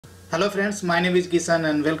Hello friends, my name is Kisan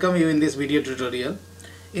and welcome you in this video tutorial.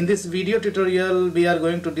 In this video tutorial we are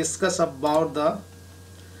going to discuss about a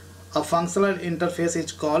functional interface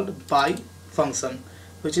is called BiFunction,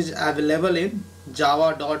 which is available in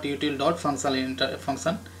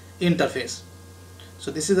java.util.function interface.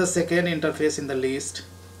 So this is the second interface in the list.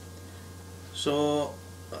 So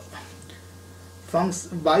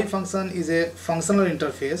BiFunction is a functional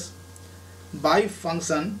interface.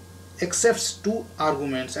 BiFunction accepts two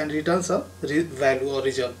arguments and returns a value or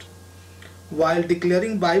result. While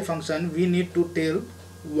declaring BiFunction, we need to tell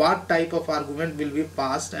what type of argument will be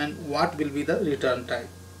passed and what will be the return type.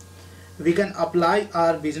 We can apply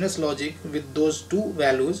our business logic with those two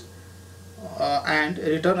values and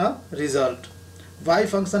return a result.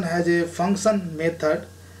 BiFunction has a function method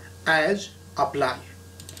as apply.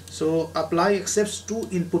 So apply accepts two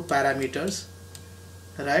input parameters,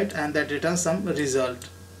 right, and that returns some result.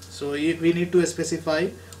 So we need to specify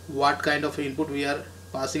what kind of input we are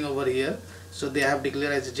passing over here. So they have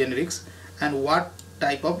declared as generics, and what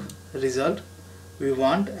type of result we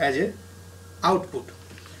want as a output.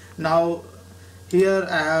 Now here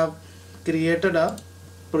I have created a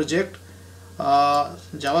project,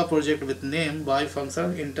 Java project with name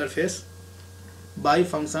BiFunction Interface,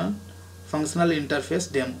 BiFunction Functional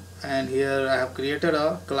Interface demo, and here I have created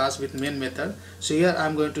a class with main method. So here I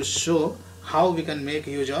am going to show how we can make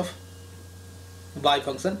use of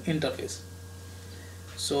BiFunction interface.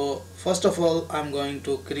 So first of all, I'm going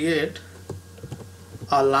to create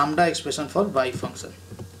a lambda expression for BiFunction.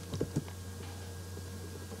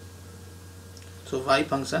 So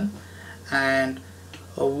BiFunction, and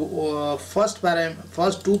first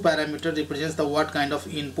two parameters represents the what kind of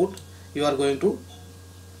input you are going to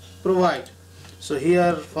provide. So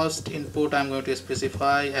here first input I'm going to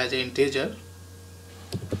specify as an integer,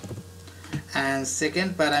 and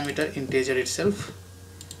second parameter integer itself,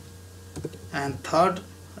 and third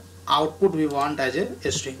output we want as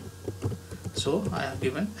a string. So I have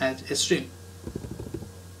given as a string.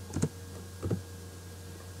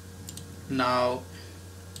 Now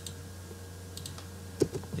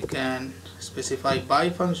you can specify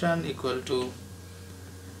BiFunction equal to,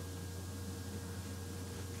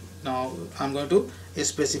 now I'm going to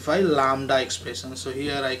specify lambda expression. So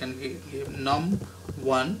here I can give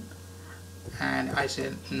num1 and I say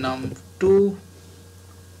num2,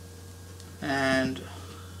 and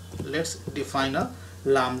let's define a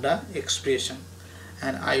lambda expression,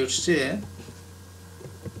 and I would say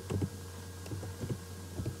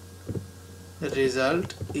the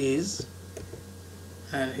result is,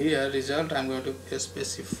 and here result I'm going to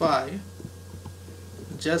specify,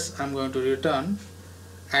 just I'm going to return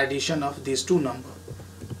addition of these two numbers,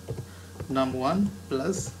 num1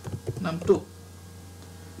 plus num2.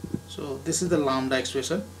 So this is the lambda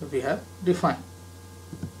expression we have defined.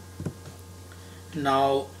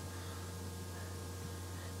 Now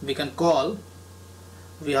we can call,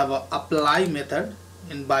 we have a apply method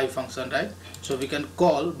in BiFunction, right? So we can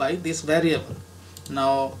call by this variable.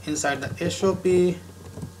 Now inside the SOP we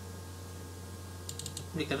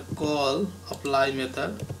can call apply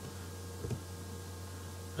method,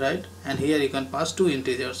 right? And here you can pass two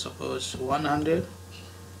integers, suppose 100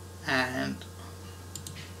 and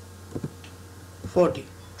 40,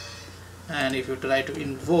 and if you try to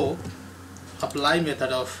invoke apply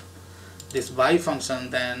method of this BiFunction,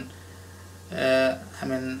 then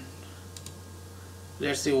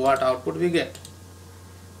let's see what output we get.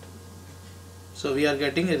 So we are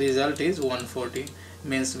getting a result is 140,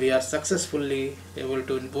 means we are successfully able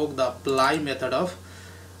to invoke the apply method of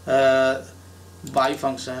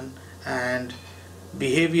BiFunction, and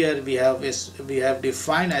behavior we have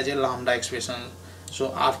defined as a lambda expression.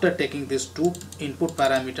 So after taking these two input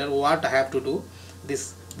parameter, what I have to do,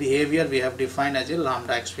 this behavior we have defined as a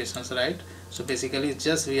lambda expressions, right? So basically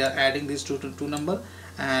just we are adding these two number,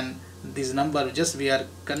 and this number just we are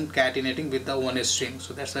concatenating with the one string.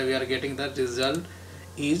 So that's why we are getting the result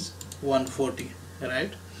is 140,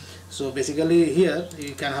 right? So basically here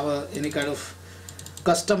you can have any kind of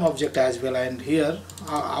custom object as well, and here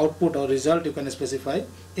output or result you can specify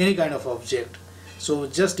any kind of object. So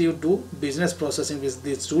just you do business processing with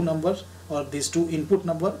these two numbers or these two input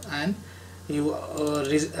number, and you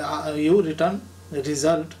return the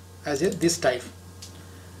result as this type.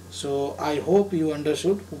 So I hope you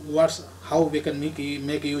understood how we can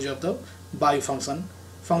make use of the BiFunction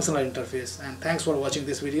functional interface, and thanks for watching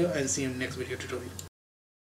this video, and see you in next video tutorial.